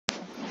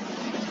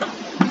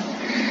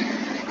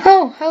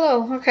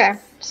Hello, okay.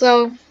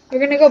 So, we're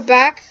gonna go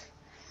back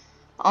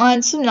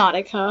on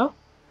Subnautica.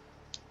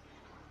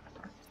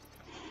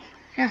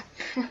 Yeah,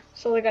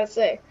 that's all I gotta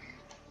say.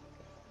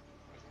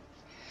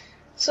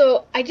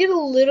 So, I did a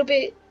little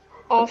bit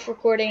off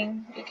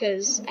recording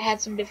because I had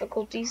some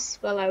difficulties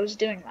while I was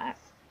doing that.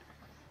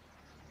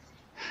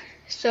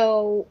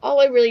 So,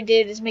 all I really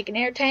did is make an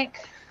air tank.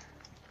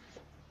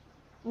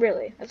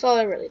 Really, that's all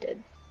I really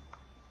did.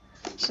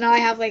 So now I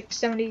have like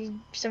 70,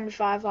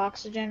 75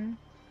 oxygen.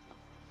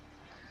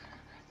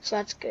 So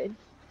that's good.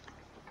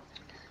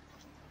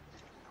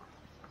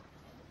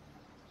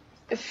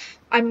 If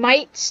I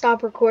might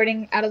stop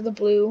recording out of the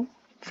blue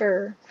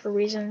for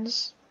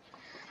reasons.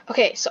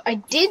 Okay, so I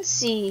did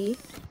see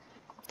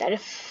that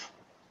if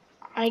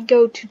I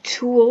go to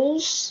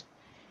tools,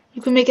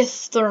 you can make a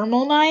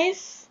thermal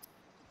knife.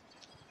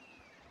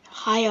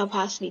 High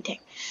opacity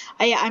tank.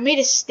 I made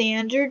a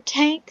standard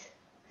tank.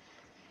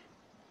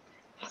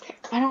 Okay,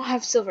 I don't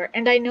have silver,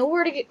 and I know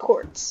where to get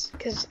quartz,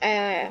 cause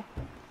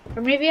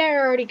or maybe I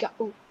already got.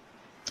 Ooh.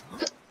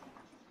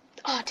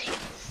 Oh, dang.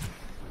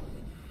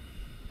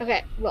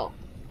 Okay, well,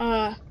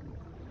 I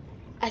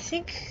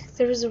think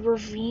there was a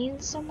ravine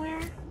somewhere,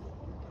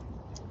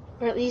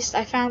 or at least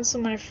I found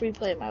some in a free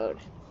play mode.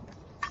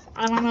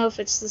 I don't know if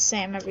it's the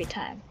same every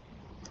time.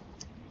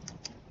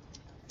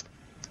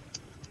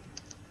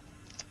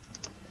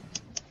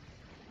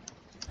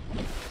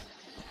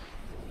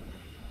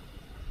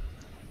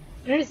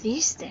 What are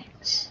these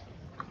things?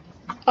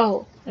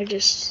 Oh, they're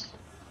just,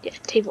 yeah,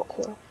 table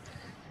coral.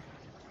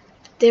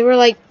 They were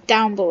like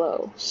down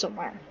below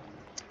somewhere.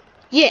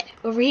 Yeah,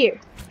 over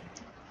here.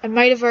 I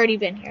might have already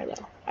been here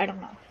though. I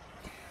don't know.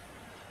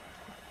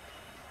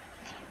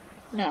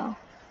 No.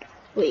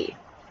 Wait.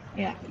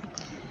 Yeah.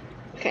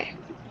 Okay.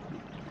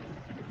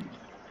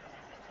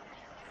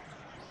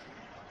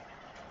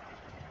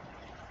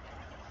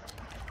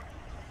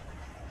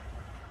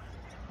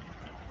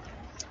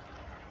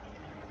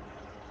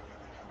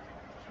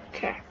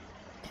 Okay.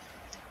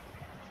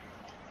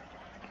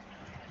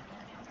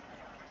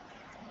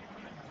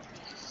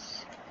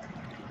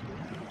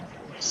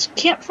 Just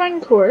can't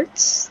find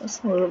quartz.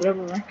 That's a little bit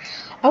everywhere.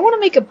 I want to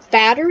make a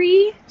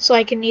battery so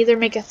I can either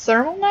make a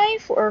thermal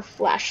knife or a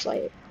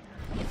flashlight.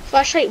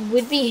 Flashlight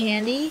would be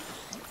handy,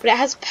 but it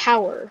has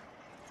power.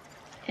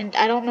 And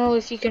I don't know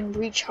if you can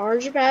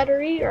recharge a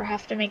battery or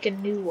have to make a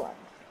new one.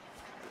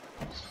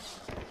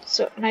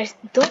 So, and I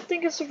don't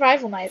think a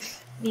survival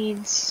knife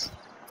needs...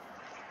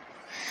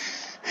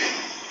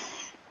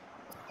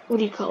 What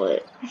do you call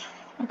it?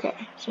 Okay,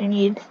 so I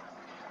need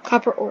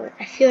copper ore.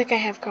 I feel like I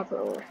have copper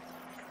ore.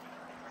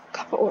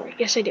 Copper ore,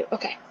 yes I do.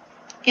 Okay.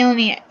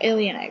 Alien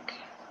egg.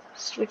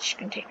 Switch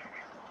container.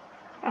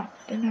 Oh,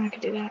 didn't know I could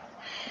do that.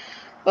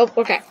 Oh,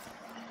 okay.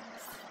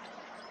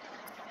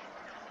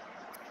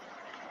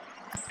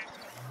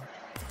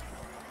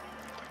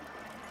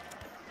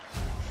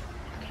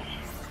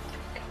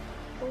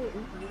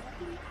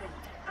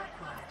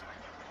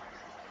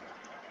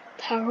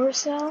 Power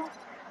cell.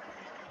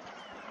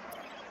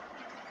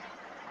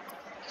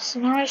 So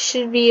now I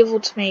should be able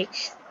to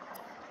make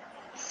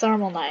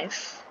thermal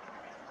knife.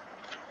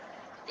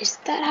 Is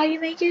that how you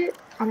make it?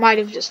 I might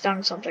have just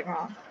done something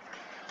wrong.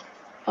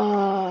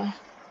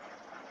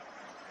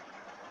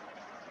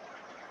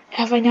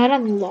 Have I not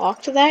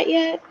unlocked that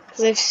yet?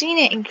 Because I've seen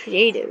it in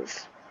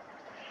creative.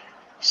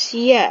 So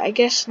yeah, I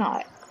guess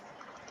not.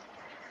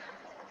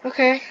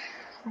 Okay.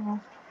 Well,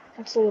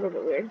 that's a little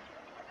bit weird.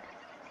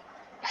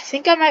 I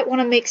think I might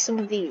want to make some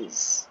of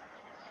these.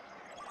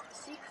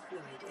 Seek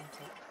fluid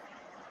intake.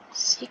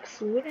 Seek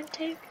fluid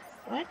intake?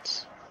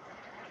 What?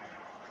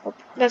 Oh,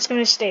 that's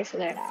gonna stay for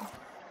there now.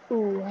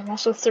 Ooh, I'm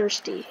also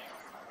thirsty.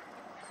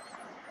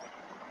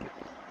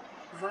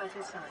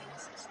 Vital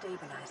signs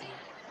stabilizing.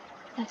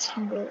 That's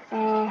hunger.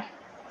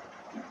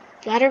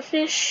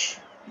 Bladderfish.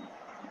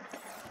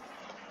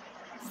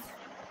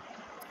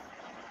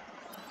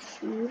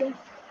 Food.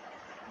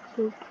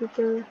 Food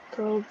grouper.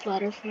 Grilled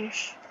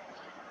bladderfish.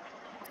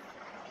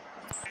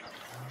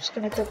 I'm just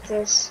gonna cook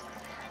this.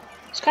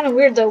 It's kind of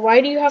weird though.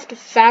 Why do you have to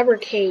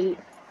fabricate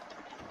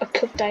a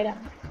cooked item?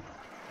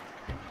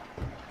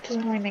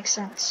 Doesn't really make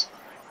sense.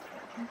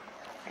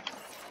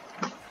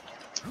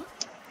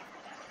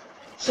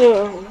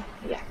 So,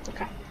 yeah,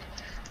 okay.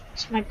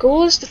 So my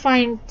goal is to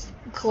find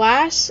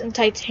glass and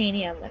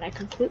titanium, and I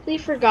completely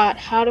forgot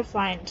how to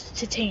find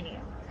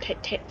titanium.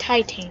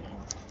 Titanium.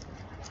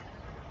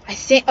 I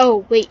think,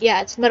 oh, wait,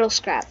 yeah, it's metal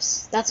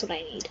scraps. That's what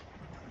I need.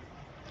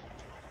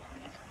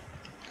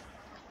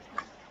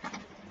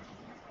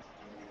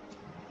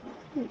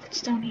 Ooh,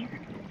 what's down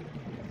here?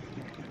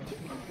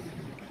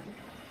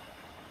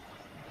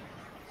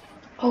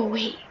 Oh,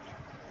 wait.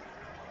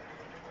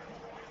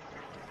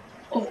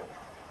 Oh.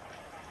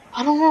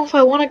 I don't know if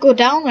I want to go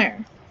down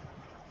there.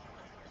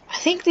 I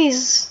think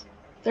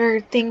there are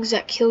things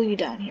that kill you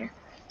down here.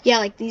 Yeah,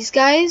 like these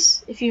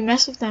guys, if you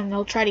mess with them,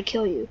 they'll try to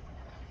kill you.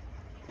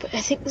 But I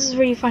think this is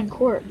where you find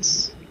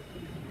quartz.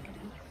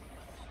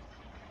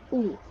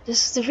 Ooh,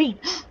 this is the ravine.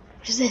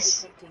 What is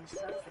this? Detecting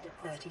sulfur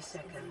 30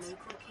 seconds.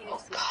 Oh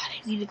god,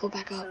 I need to go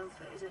back up.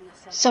 Sulfur is a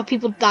necessity. Some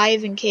people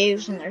dive in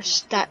caves when they're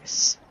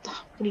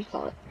what do you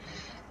call it?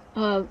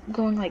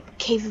 Going like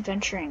cave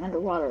adventuring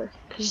underwater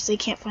because they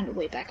can't find a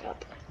way back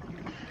up.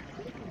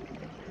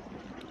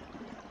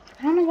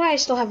 I don't know why I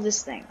still have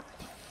this thing.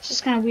 It's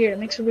just kind of weird. It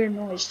makes a weird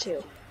noise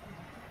too.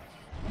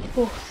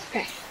 Ooh,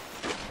 okay.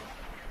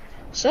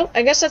 So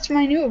I guess that's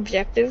my new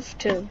objective,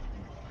 to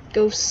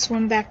go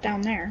swim back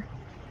down there.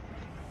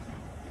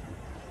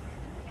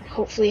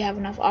 Hopefully have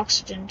enough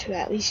oxygen to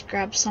at least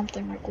grab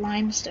something like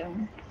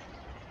limestone.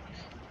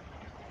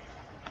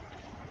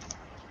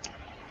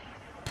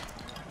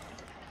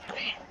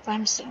 Okay,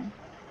 limestone.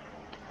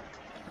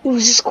 Ooh,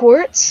 is this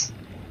quartz?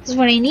 This is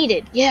what I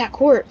needed. Yeah,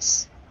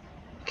 quartz.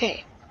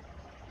 Okay.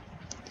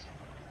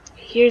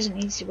 Here's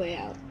an easy way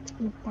out.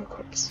 Ooh, more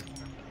quartz.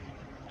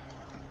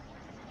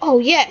 Oh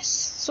yes!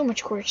 So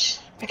much quartz.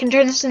 I can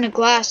turn this into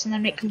glass and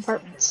then make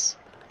compartments.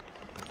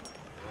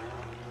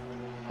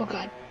 Oh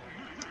god.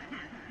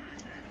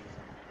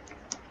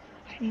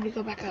 I need to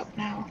go back up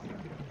now.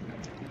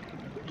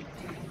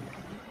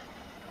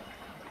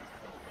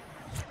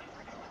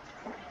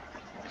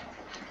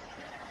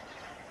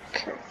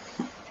 Okay.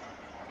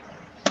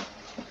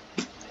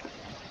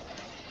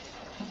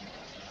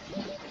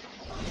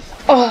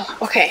 Oh,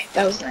 okay,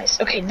 that was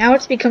nice. Okay, now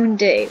it's becoming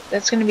day.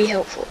 That's gonna be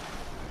helpful.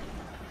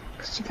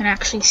 Because you can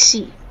actually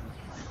see.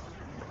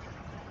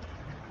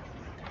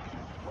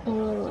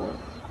 Oh.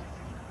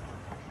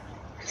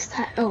 What's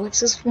that? Oh, it's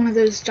just one of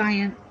those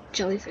giant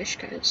jellyfish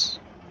guys.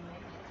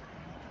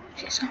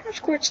 Okay, so how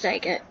much quartz did I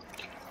get?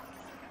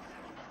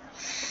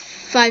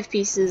 5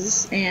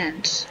 pieces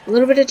and a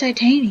little bit of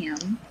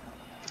titanium.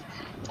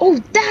 Oh,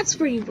 that's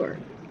where you were.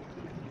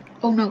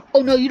 Oh no,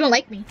 you don't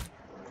like me.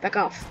 Back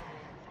off.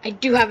 I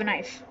do have a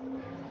knife.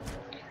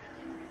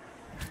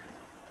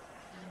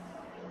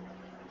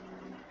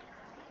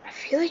 I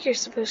feel like you're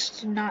supposed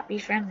to not be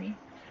friendly.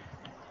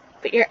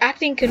 But you're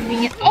acting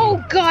convenient.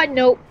 Oh god,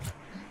 nope.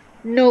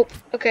 Nope.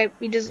 Okay,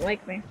 he doesn't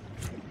like me.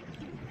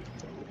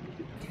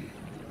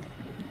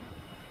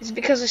 Is it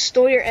because I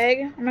stole your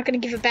egg? I'm not gonna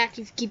give it back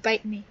if you keep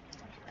biting me.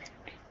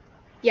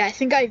 Yeah, I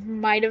think I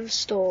might have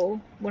stole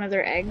one of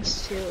their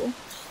eggs too.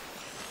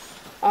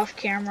 Off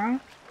camera.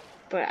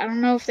 But I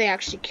don't know if they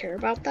actually care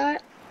about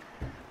that.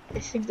 I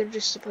think they're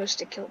just supposed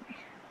to kill me.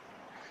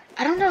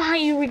 I don't know how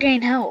you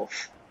regain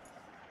health.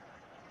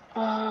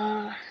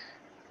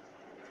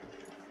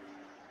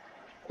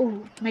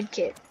 Ooh,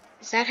 medkit.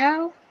 Is that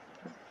how?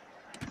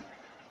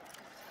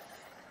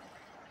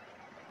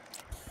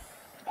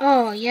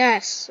 Oh,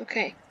 yes.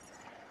 Okay.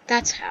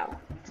 That's how.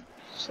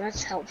 So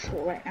that's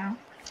helpful right now.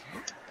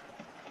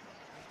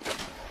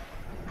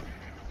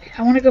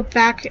 I want to go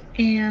back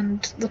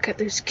and look at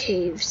those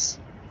caves.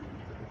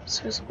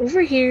 So it's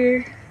over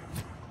here.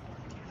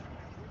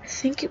 I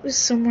think it was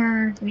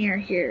somewhere near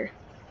here.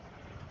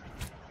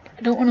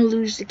 I don't want to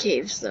lose the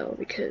caves though,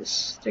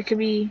 because there could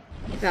be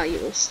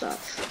valuable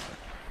stuff.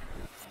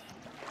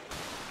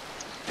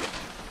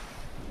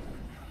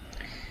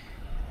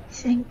 I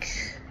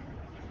think...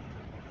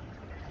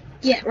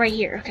 yeah, right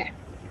here, okay.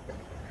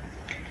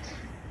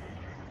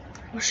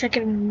 I wish I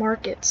could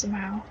mark it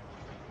somehow.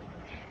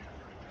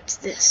 What's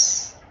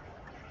this?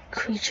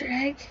 Creature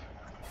egg?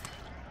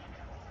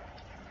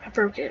 I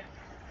broke it.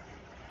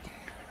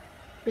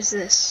 What is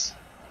this?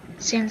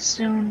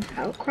 Sandstone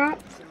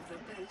outcrop?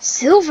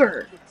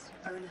 Silver!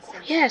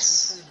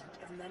 Yes!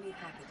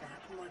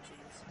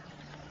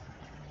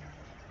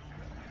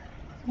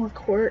 More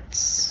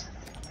quartz.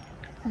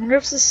 I wonder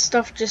if this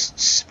stuff just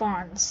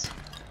spawns.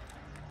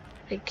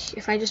 Like,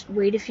 if I just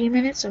wait a few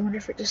minutes, I wonder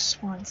if it just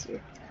spawns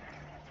here.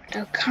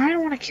 I kind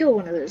of want to kill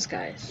one of those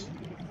guys.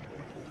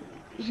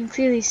 You can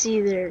clearly see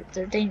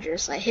they're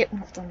dangerous. I hit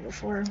one of them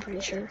before, I'm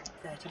pretty sure.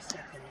 30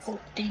 seconds. Oh,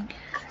 dang.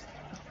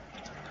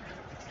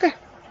 Okay.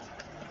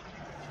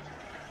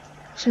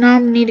 So now I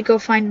need to go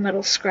find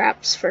metal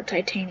scraps for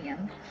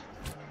titanium.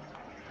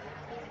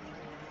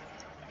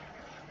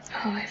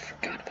 Oh, I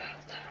forgot about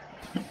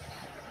that.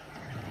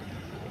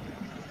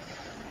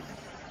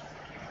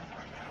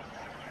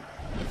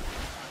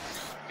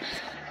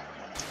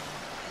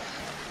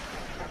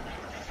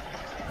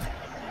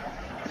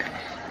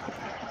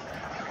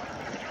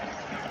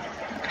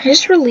 Can I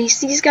just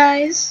release these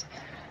guys?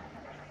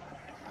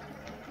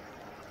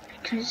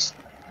 Can I just...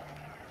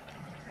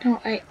 no,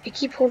 I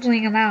keep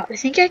holding them out. I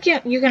think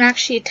you can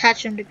actually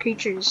attach them to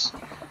creatures.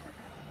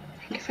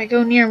 Like if I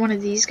go near one of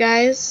these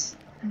guys,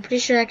 I'm pretty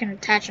sure I can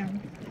attach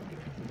them.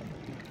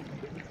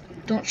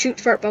 Don't shoot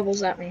fart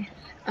bubbles at me.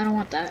 I don't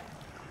want that.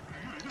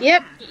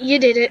 Yep, you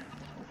did it.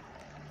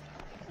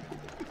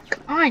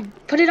 Come on,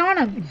 put it on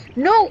him.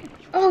 No!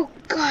 Oh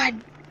god,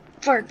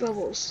 fart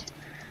bubbles.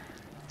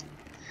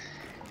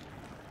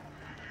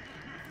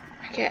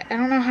 Okay, I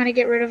don't know how to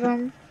get rid of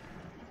them.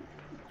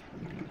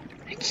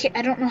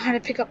 I don't know how to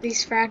pick up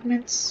these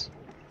fragments.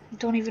 I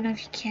don't even know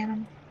if you can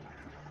them.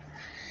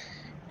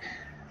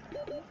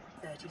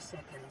 30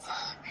 seconds.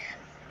 Oh, man.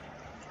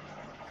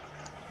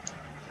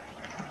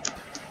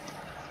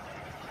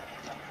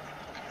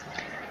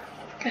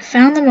 I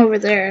found them over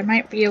there. I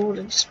might be able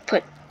to just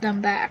put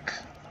them back.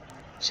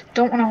 So I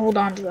don't want to hold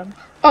on to them.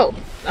 Oh,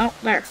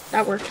 there.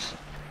 That works.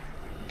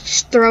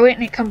 Just throw it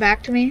and it come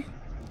back to me.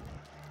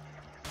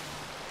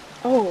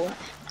 Oh,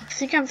 I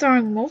think I'm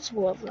throwing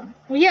multiple of them.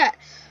 Well, yeah.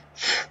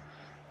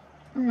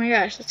 Oh my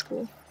gosh, that's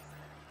cool.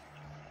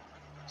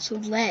 So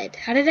lead.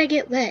 How did I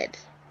get lead?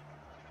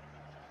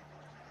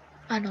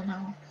 I don't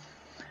know.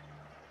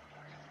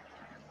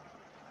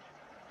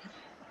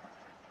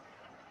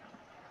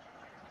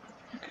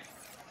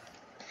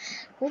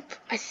 Oop,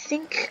 I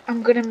think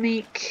I'm gonna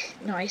make...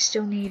 No, I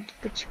still need...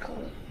 What you call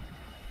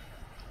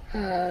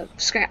it?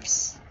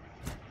 Scraps.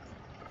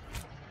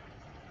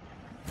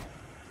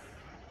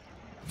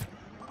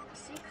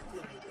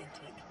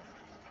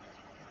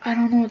 I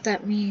don't know what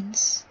that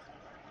means.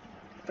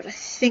 But I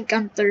think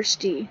I'm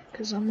thirsty,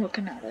 because I'm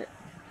looking at it.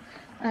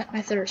 At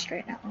my thirst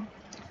right now.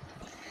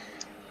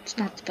 It's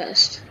not the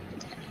best.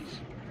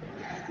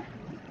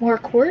 More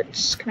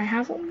quartz? Can I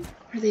have them?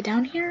 Are they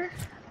down here?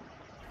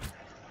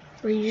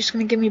 Or are you just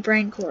gonna give me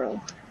brain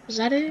coral? Is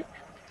that it?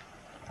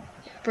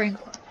 Yeah, brain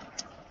coral.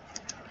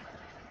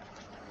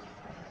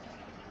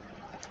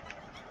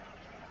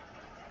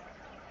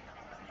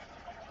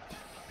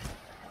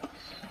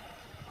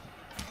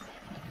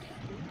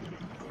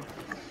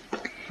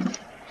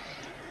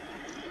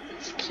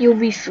 You'll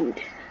be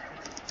food.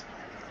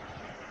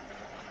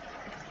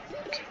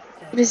 Okay,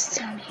 what is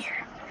down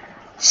here?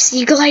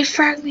 Seaglide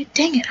fragment?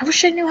 Dang it, I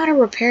wish I knew how to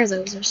repair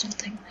those or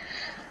something.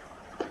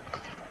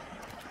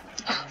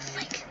 Oh,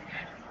 like.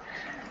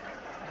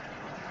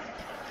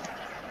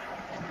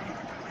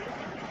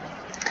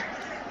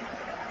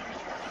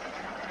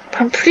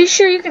 I'm pretty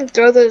sure you can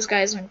throw those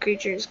guys on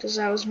creatures, because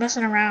I was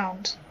messing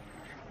around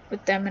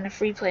with them in a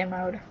free play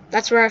mode.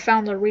 That's where I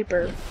found the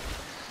Reaper.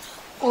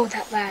 Oh,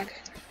 that lag.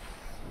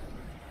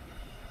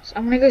 So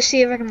I'm gonna go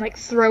see if I can like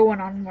throw one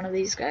on one of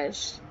these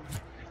guys.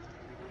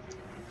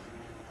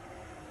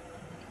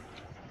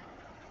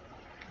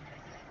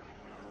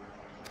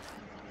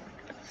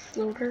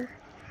 Floater.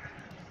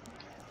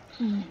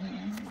 And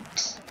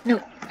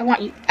no, I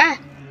want you. Ah!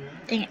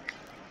 Dang it.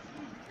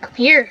 Come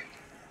here.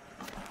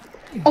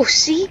 Oh,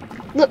 see?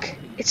 Look,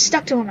 it's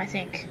stuck to him, I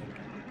think.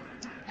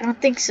 I don't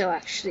think so,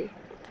 actually.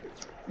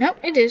 Nope,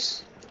 it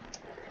is.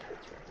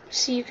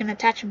 See, you can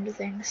attach him to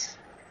things.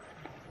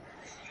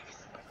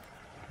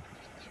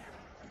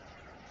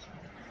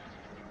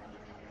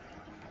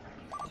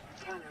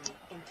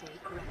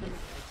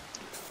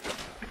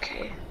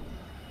 Okay.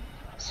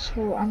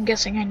 So, I'm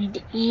guessing I need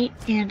to eat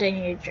and I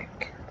need to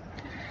drink.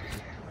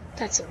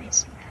 That's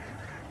amazing.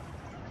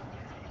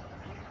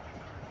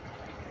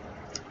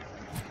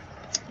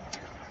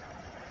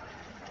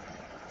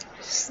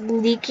 Is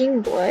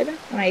leaking blood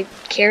when I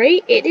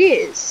carry? It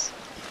is.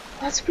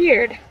 That's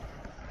weird.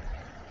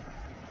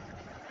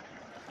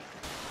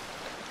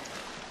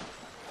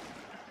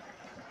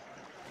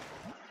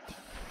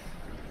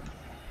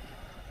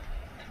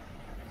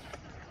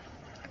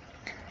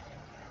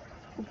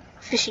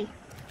 Fishy.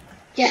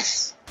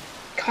 Yes.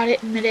 Caught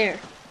it in midair.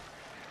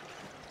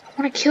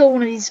 I want to kill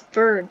one of these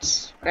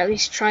birds. Or at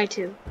least try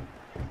to.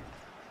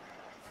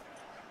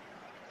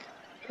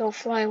 He'll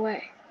fly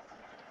away.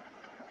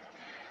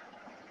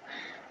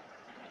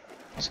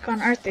 It's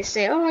on Earth they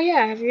say, oh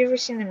yeah, have you ever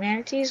seen the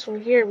manatees? Well,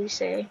 here we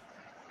say,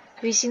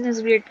 have you seen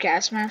those weird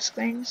gas mask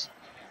things?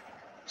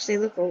 So they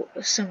look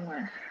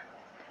similar.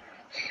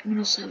 Okay,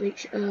 mineral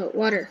salvage.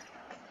 Water.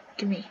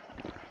 Give me.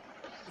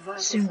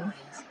 Sumo.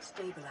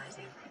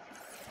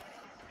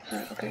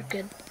 Okay,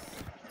 good.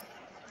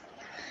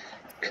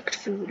 Cooked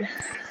food.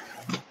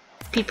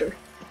 Peeper.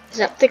 Is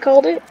that what they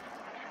called it?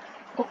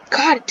 Oh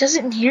god, it does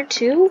it in here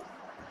too?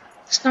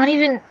 It's not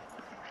even...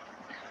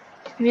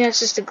 Maybe that's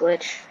just a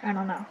glitch. I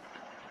don't know.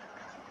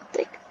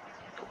 Like,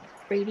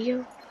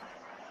 radio?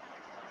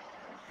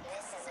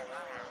 This is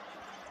Aurora.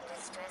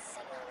 Distress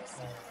signal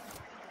received.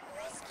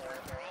 Rescue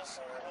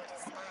operation will be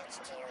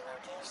dispatched to your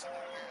location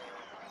in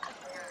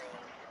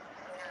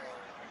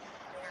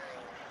 9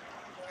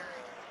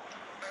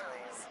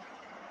 hours.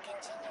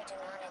 Continue to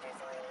monitor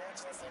for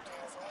emergency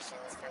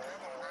transmissions from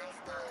other life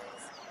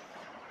ponds.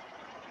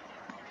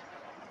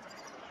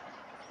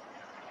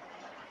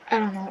 I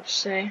don't know what to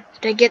say.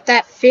 Did I get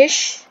that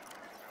fish?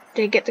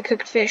 Did I get the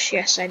cooked fish?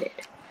 Yes, I did.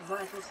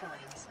 Vital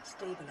signs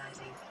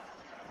stabilizing.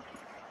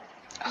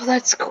 Oh,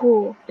 that's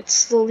cool. It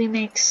slowly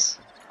makes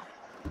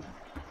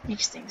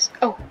things.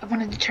 Oh, I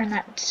wanted to turn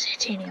that into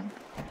titanium.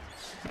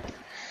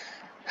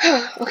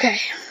 Okay.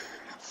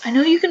 I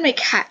know you can make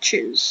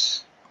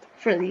hatches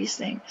for these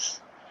things.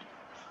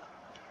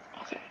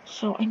 Okay,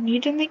 so I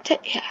need to make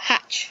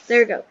hatch. There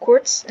we go.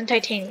 Quartz and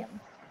titanium.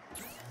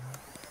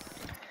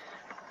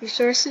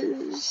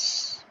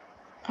 Resources.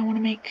 I want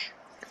to make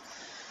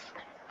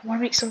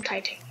some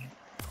titanium.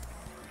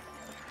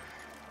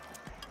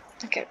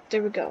 Okay,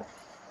 there we go.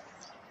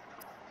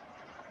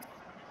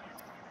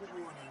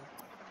 Warning.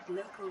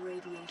 Local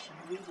radiation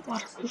reading.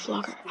 Waterproof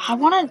logger. I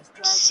want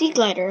a sea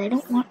glider. I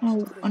don't want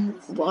no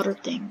water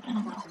thing. I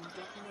don't know. Quantum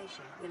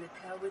detonation will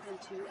occur within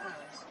 2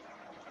 hours.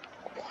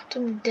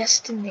 Quantum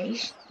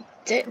destination.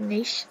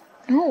 Detonation?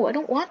 No, I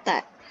don't want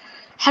that.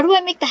 How do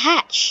I make the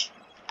hatch?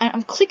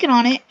 I'm clicking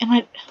on it,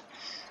 and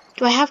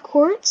do I have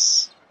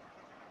quartz?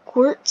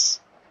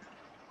 Quartz?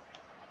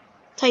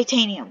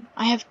 Titanium.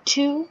 I have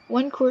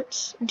 1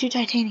 quartz and 2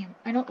 titanium.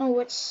 I don't know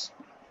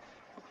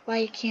why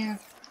I can't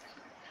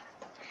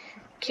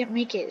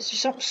make it. Is there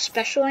something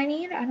special I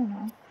need? I don't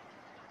know.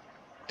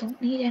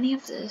 Don't need any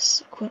of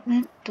this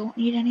equipment. Don't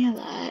need any of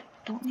that.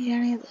 Don't need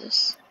any of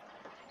this.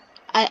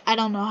 I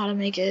don't know how to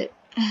make it.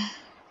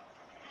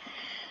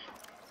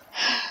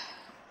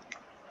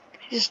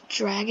 Just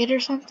drag it or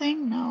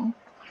something? No.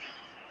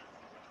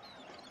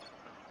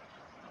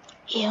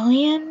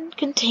 Alien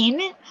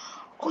containment?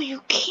 Oh,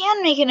 you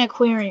can make an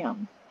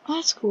aquarium. Oh,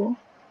 that's cool.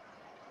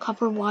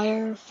 Copper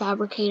wire,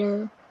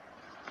 fabricator,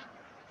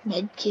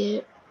 med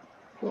kit,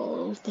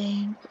 wall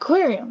thing,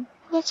 aquarium.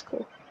 Oh, that's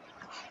cool.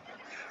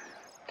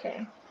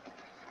 Okay.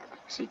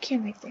 So you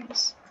can make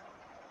things.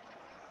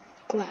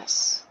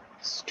 Glass.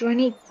 So do I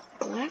need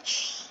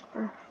glass?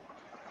 Or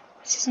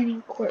it says I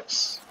need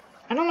quartz.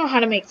 I don't know how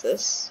to make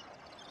this.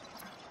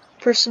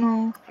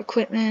 Personal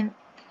equipment,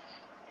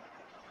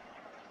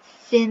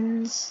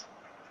 fins,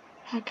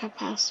 high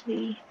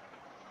capacity,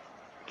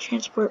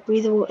 transport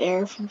breathable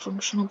air from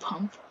functional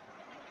pump,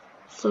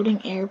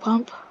 floating air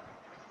pump.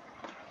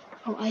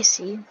 Oh, I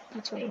see.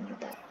 That's why you need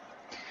that.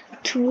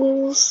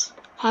 Tools,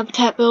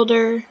 habitat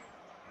builder,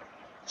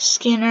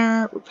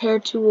 scanner, repair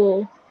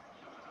tool,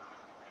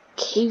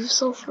 cave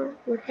sulfur.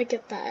 Where did I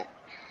get that?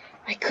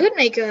 I could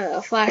make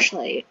a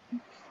flashlight.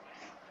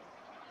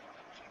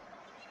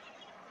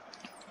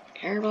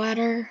 Air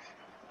bladder,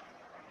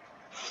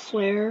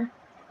 flare.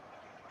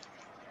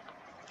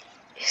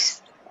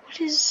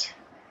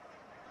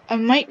 I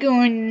might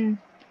go in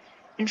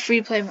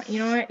free play mode. You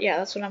know what? Yeah,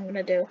 that's what I'm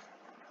gonna do.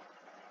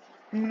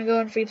 I'm gonna go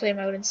in free play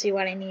mode and see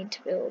what I need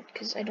to build,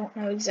 because I don't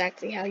know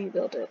exactly how you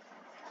build it.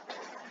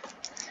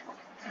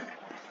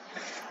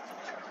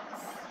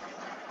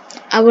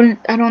 I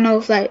don't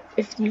know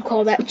if you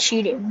call that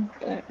cheating,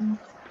 but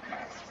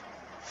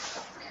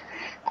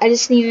I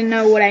just need to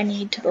know what I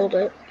need to build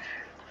it.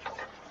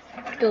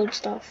 Build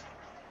stuff.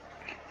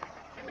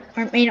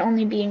 Or it may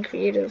only be in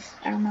creative.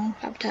 I don't know.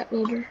 Habitat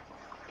builder.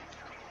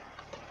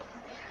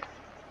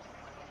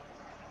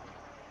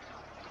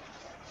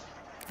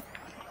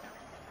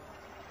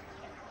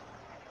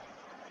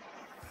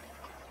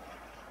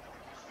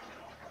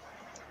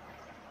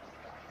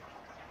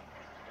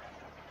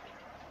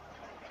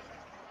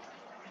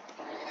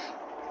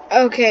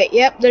 Okay,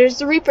 yep, there's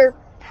the Reaper.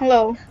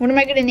 Hello. What am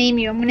I gonna name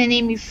you? I'm gonna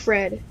name you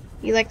Fred.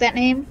 You like that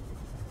name?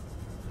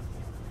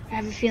 I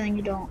have a feeling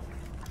you don't.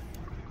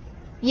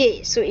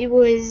 Yeah, so it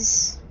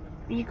was...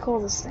 What do you call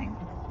this thing?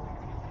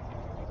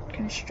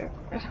 Construct...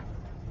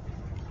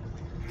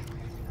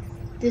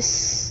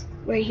 This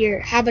right here,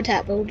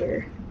 Habitat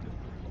Builder.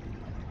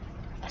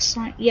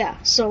 Assign... Yeah,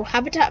 so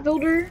Habitat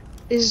Builder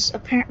is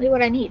apparently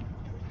what I need.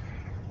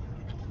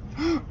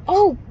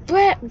 Oh,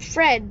 but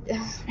Fred!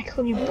 I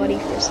called you Buddy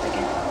for a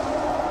second.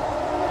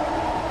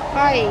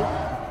 Hi.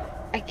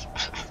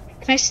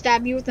 Can I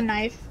stab you with a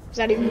knife? Is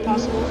that even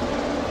possible?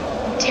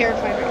 I'm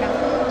terrified right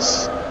now.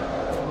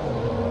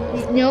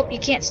 Nope, you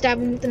can't stab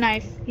him with a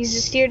knife. He's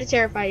just here to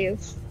terrify you.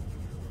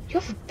 You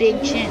have a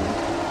big chin.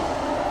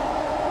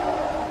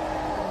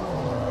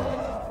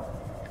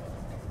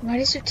 Why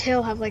does your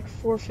tail have like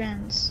 4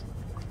 fins?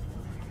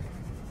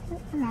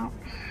 I'm out.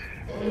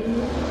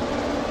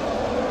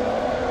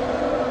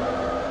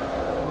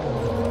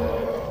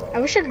 I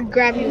wish I could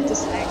grab you with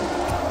this thing.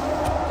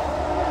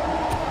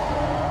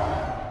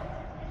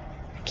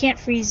 I can't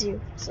freeze you,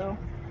 so.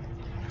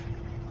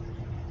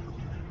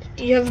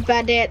 Do you have a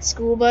bad day at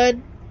school,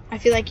 bud? I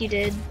feel like you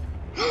did.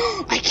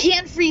 I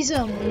can freeze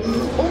him!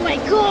 Oh my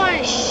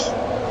gosh!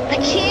 I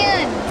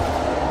can!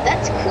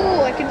 That's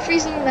cool, I can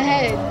freeze him in the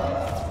head.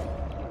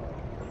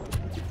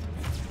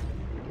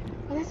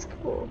 Oh, that's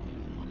cool.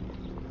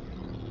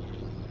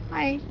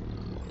 Hi.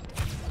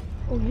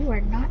 Oh, you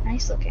are not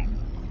nice looking.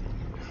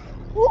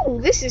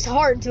 Ooh, this is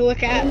hard to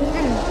look at.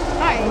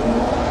 Hi.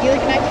 You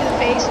like a knife to the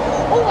face?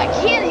 Oh, I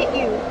can't hit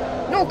you!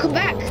 No, come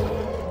back!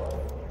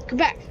 Come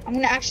back. I'm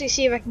gonna actually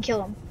see if I can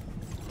kill him.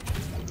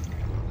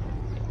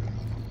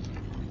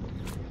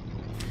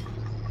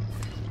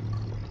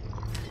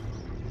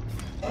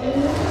 A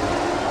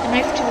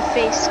knife to the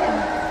face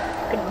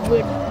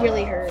would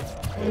really hurt.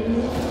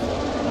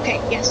 Okay,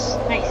 yes,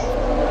 knife.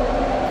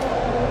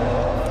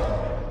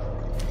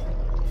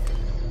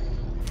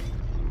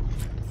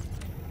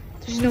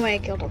 There's no way I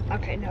killed him.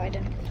 Okay, no, I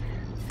didn't.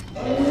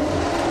 I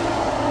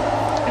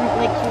don't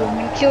like you. I'm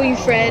gonna kill you,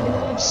 Fred.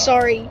 I'm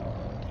sorry.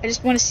 I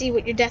just want to see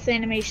what your death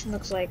animation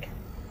looks like.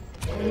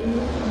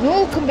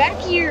 No, come back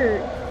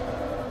here.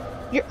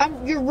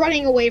 You're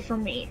running away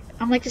from me.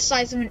 I'm like the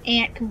size of an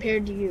ant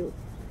compared to you.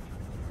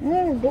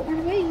 No, don't run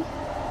away.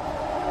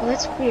 Well,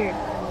 that's weird.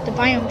 The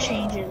biome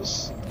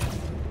changes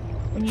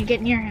when you get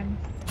near him.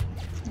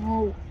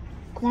 No,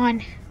 come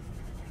on.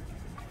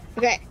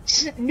 Okay,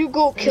 new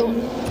goal, kill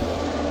him.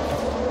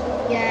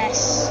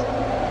 Yes.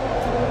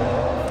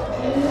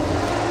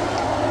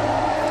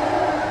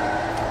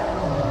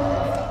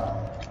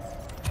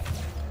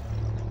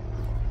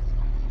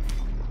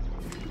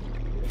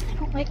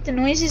 don't like the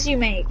noises you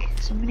make,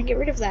 so I'm gonna get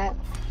rid of that.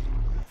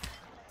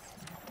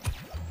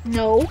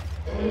 No.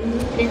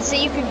 I didn't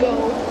say you could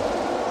go.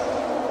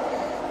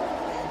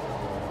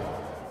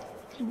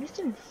 He moves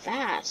in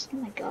fast. Oh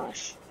my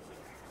gosh.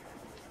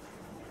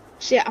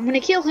 So yeah, I'm gonna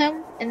kill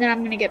him, and then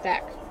I'm gonna get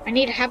back. I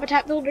need a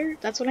habitat builder.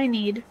 That's what I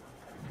need.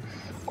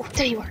 Oh,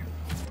 there you are.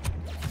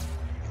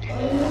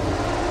 There's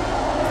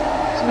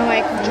no way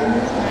I can kill him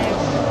with a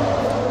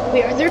knife.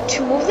 Wait, are there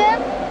two of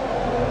them?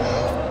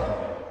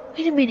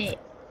 Wait a minute.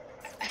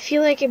 I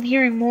feel like I'm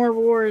hearing more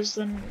roars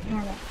than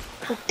normal.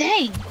 Oh,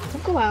 dang.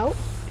 Don't go out.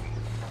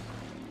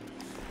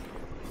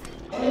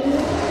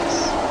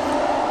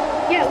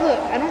 Yeah, look.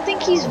 I don't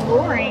think he's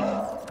roaring.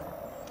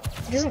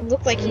 It doesn't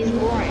look like he's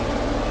roaring.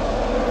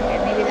 Okay,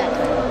 maybe that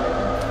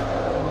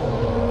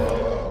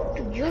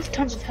time. Dude, you have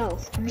tons of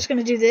health. I'm just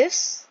gonna do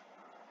this.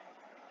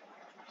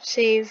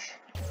 Save.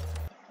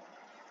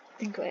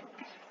 Then quit.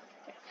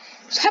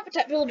 So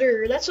habitat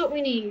builder, that's what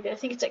we need. I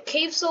think it's like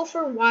cave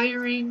sulfur,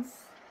 wiring,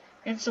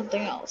 and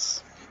something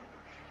else.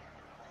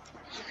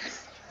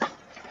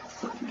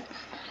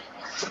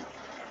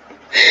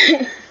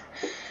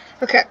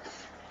 Okay.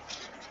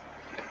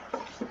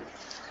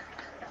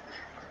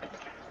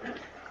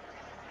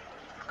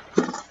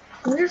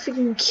 I wonder if we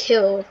can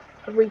kill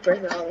a Reaper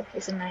though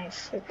with a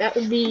knife. Like that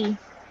would be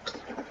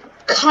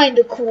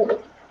kinda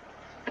cool.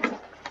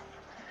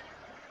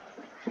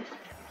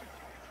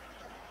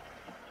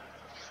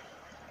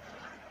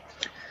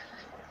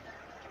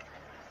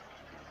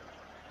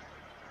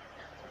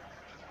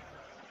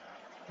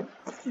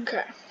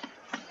 Okay.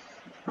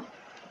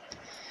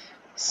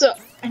 So,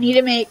 I need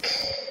to make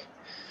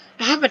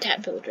a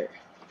habitat builder.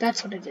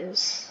 That's what it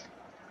is.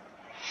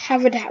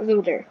 Habitat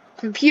builder.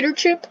 Computer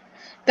chip,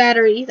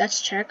 battery,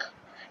 that's check.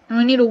 And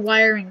we need a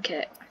wiring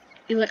kit.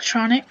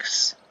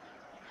 Electronics.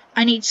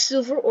 I need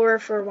silver ore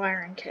for a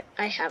wiring kit.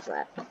 I have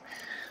that.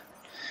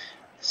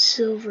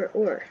 Silver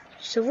ore.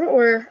 Silver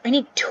ore. I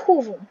need two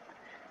of them.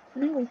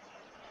 No.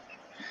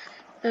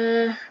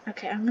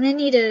 Okay, I'm gonna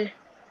need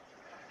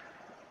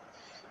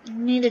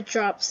to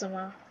drop some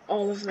of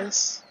all of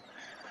this.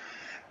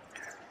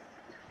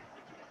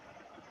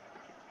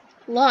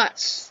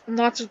 Lots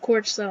of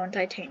quartz though and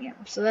titanium,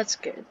 so that's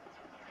good.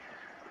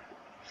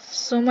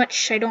 So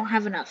much I don't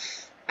have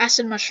enough.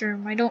 Acid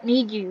mushroom, I don't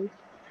need you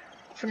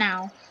for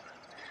now.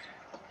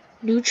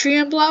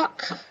 Nutrient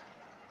block.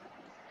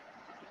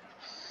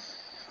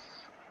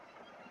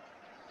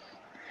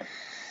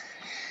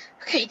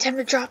 Okay, time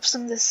to drop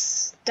some of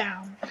this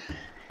down.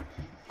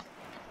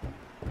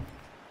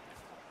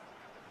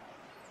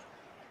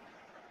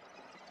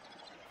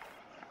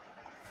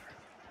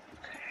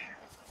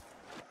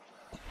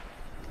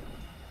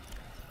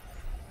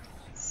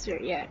 So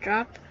yeah,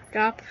 drop.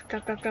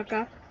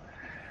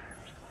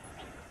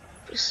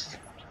 Just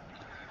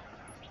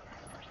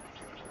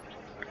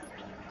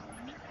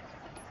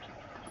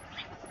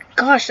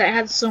gosh, I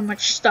had so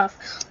much stuff.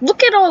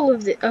 Look at all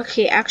of it.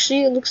 Okay,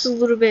 actually, it looks a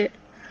little bit.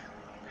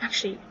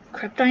 Actually,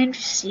 Krypton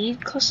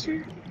seed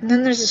cluster, and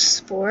then there's a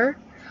spore.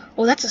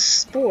 Oh, that's a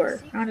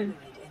spore, not a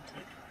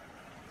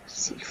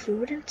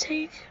seafood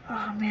intake.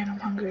 Oh man, I'm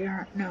hungry.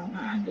 No, not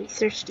hungry.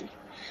 Thirsty.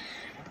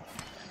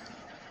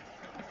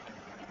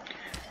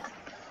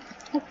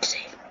 What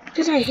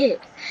did I hit?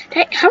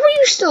 How are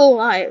you still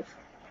alive?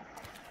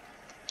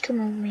 Come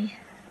on with me.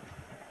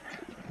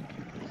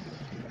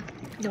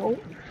 No.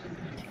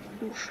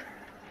 Oof.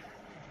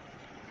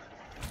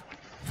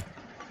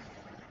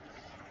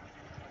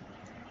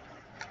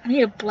 I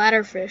need a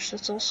bladderfish.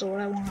 That's also what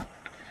I want.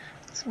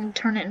 So I'm gonna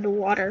turn it into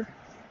water.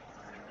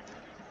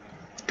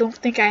 Don't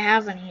think I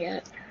have any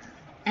yet.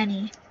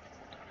 Any.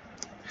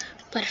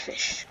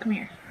 Bladderfish, come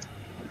here.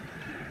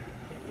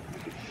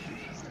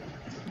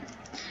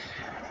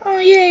 Oh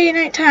yay,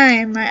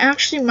 nighttime. I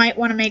actually might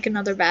want to make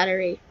another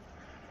battery.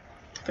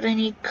 But I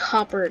need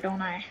copper,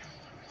 don't I?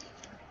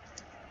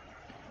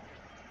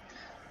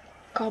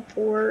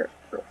 Copper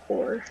or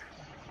ore.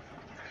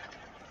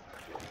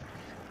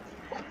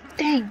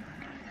 Dang.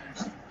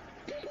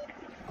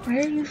 Why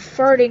are you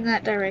farting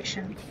that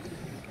direction?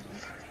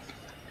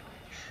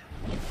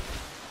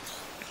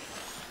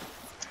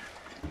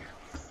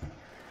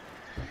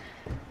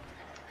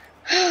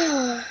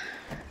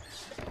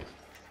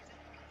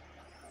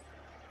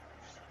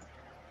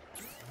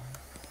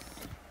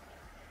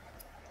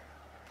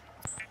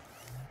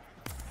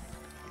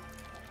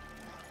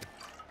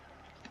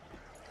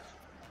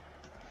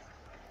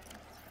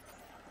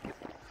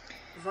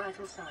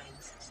 Vital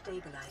signs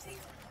stabilizing.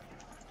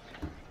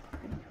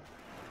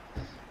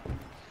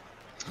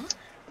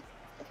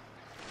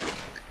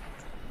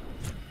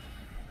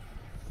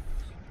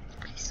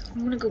 So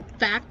I'm gonna go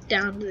back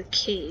down to the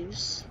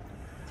caves.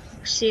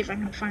 See if I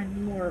can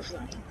find more of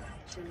them.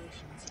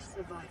 Congratulations,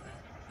 survivor.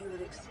 You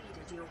have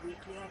exceeded your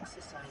weekly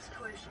exercise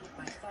quotient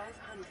by 500%.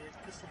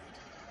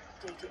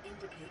 Data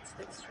indicates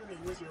that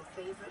swimming was your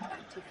favorite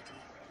activity.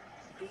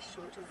 Be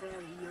sure to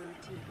vary your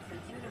routine for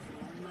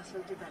uniform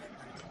muscle development.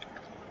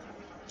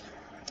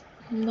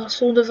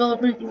 Muscle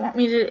development? You want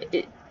me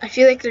to I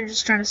feel like they're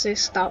just trying to say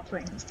stop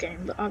playing this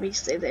game, but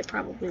obviously they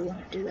probably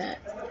won't do that.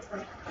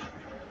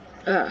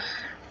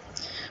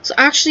 So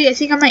actually, I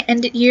think I might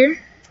end it here.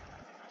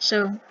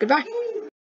 So, goodbye.